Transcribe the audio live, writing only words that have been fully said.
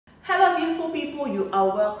beautiful people, you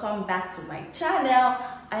are welcome back to my channel.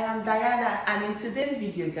 I am Diana, and in today's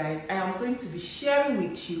video guys, I am going to be sharing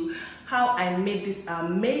with you how I made this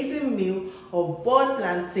amazing meal of boiled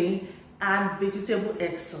plantain and vegetable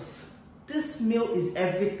egg sauce. This meal is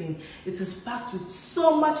everything. It is packed with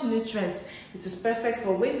so much nutrients. It is perfect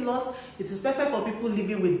for weight loss. It is perfect for people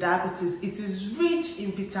living with diabetes. It is rich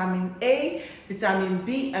in vitamin A, vitamin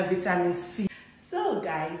B, and vitamin C. So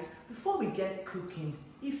guys, before we get cooking,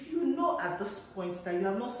 if you know at this point that you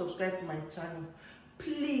have not subscribed to my channel,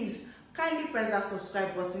 please kindly press that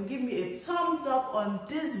subscribe button. Give me a thumbs up on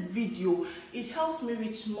this video. It helps me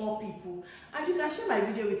reach more people. And you can share my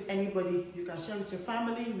video with anybody. You can share with your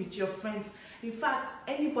family, with your friends. In fact,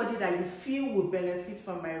 anybody that you feel will benefit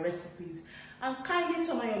from my recipes. And kindly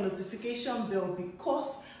turn on your notification bell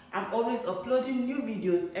because I'm always uploading new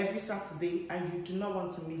videos every Saturday and you do not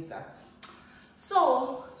want to miss that.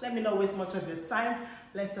 So let me not waste much of your time.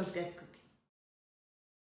 Let's just get cooking.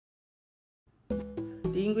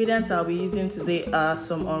 The ingredients I'll be using today are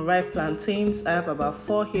some unripe plantains. I have about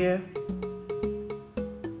 4 here.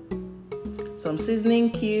 Some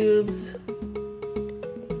seasoning cubes.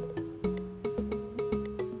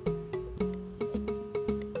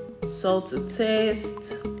 Salt to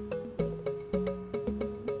taste.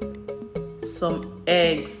 Some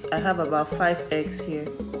eggs. I have about 5 eggs here.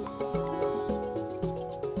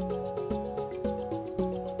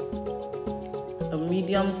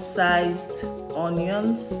 Medium-sized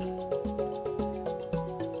onions.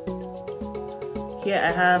 Here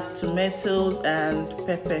I have tomatoes and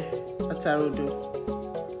pepper atarudo.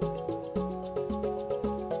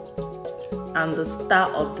 And the star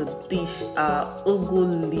of the dish are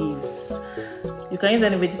ugu leaves. You can use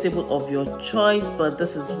any vegetable of your choice, but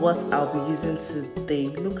this is what I'll be using today.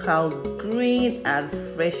 Look how green and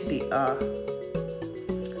fresh they are.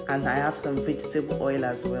 And I have some vegetable oil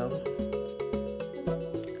as well.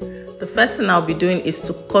 The first thing I'll be doing is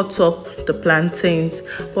to cut up the plantains,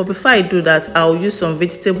 but before I do that, I'll use some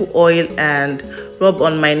vegetable oil and rub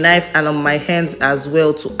on my knife and on my hands as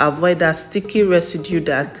well to avoid that sticky residue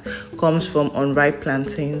that comes from unripe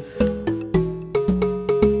plantains.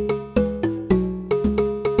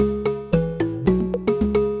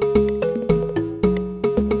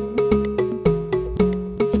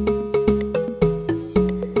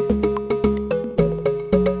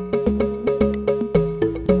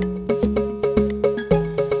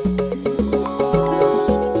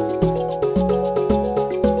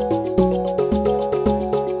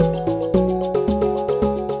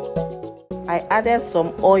 Added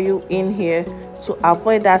some oil in here to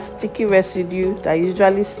avoid that sticky residue that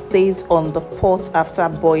usually stays on the pot after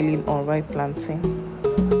boiling unripe plantain.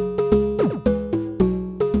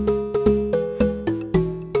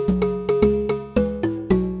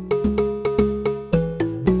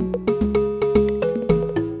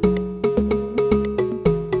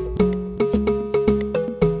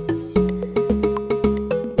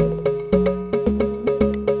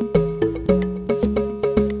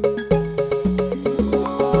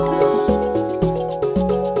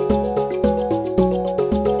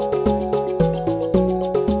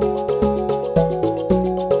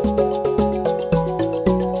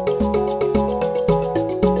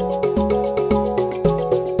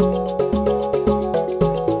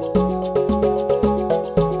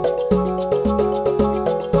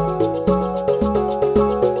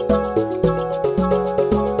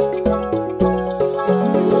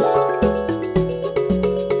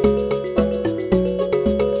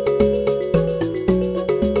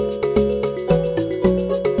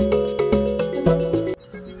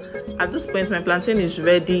 At this point, my plantain is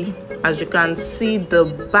ready. As you can see, the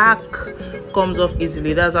back comes off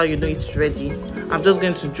easily. That's how you know it's ready. I'm just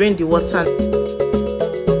going to drain the water.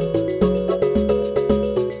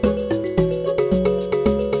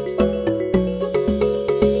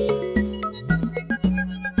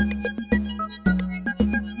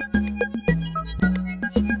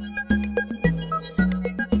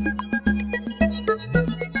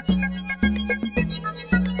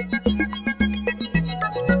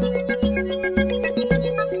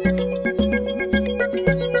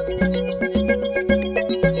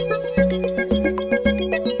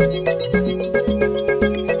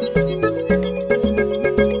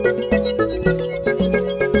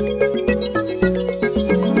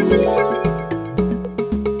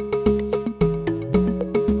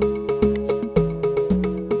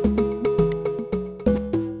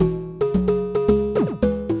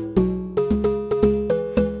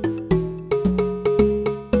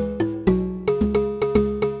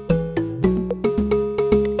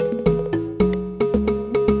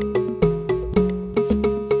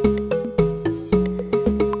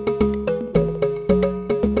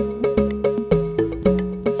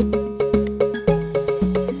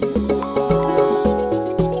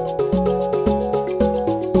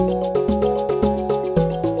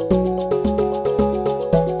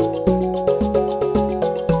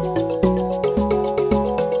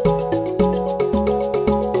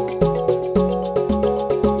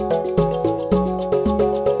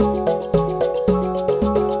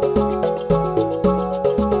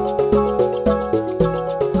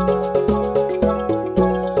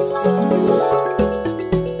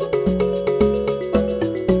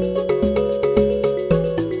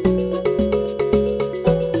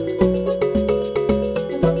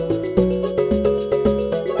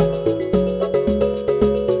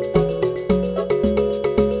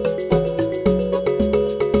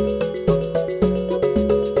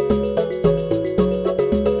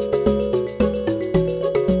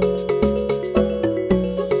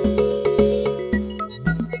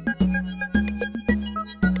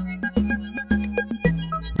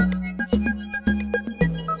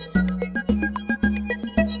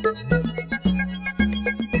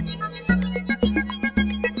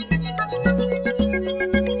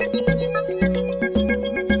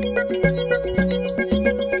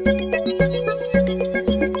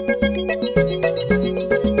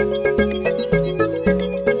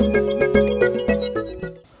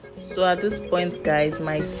 this point, guys,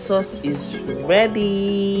 my sauce is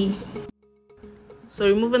ready. So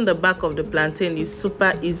removing the back of the plantain is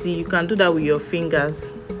super easy. You can do that with your fingers.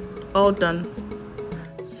 All done.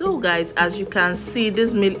 So guys, as you can see,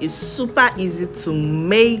 this meal is super easy to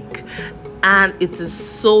make and it is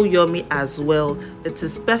so yummy as well. It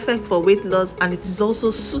is perfect for weight loss and it is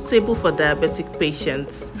also suitable for diabetic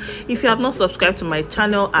patients. If you have not subscribed to my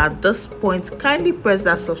channel at this point, kindly press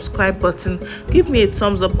that subscribe button. Give me a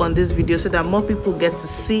thumbs up on this video so that more people get to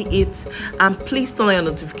see it, and please turn on your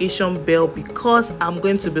notification bell because I'm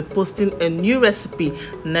going to be posting a new recipe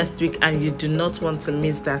next week and you do not want to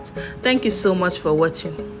miss that. Thank you so much for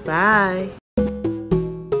watching. Bye.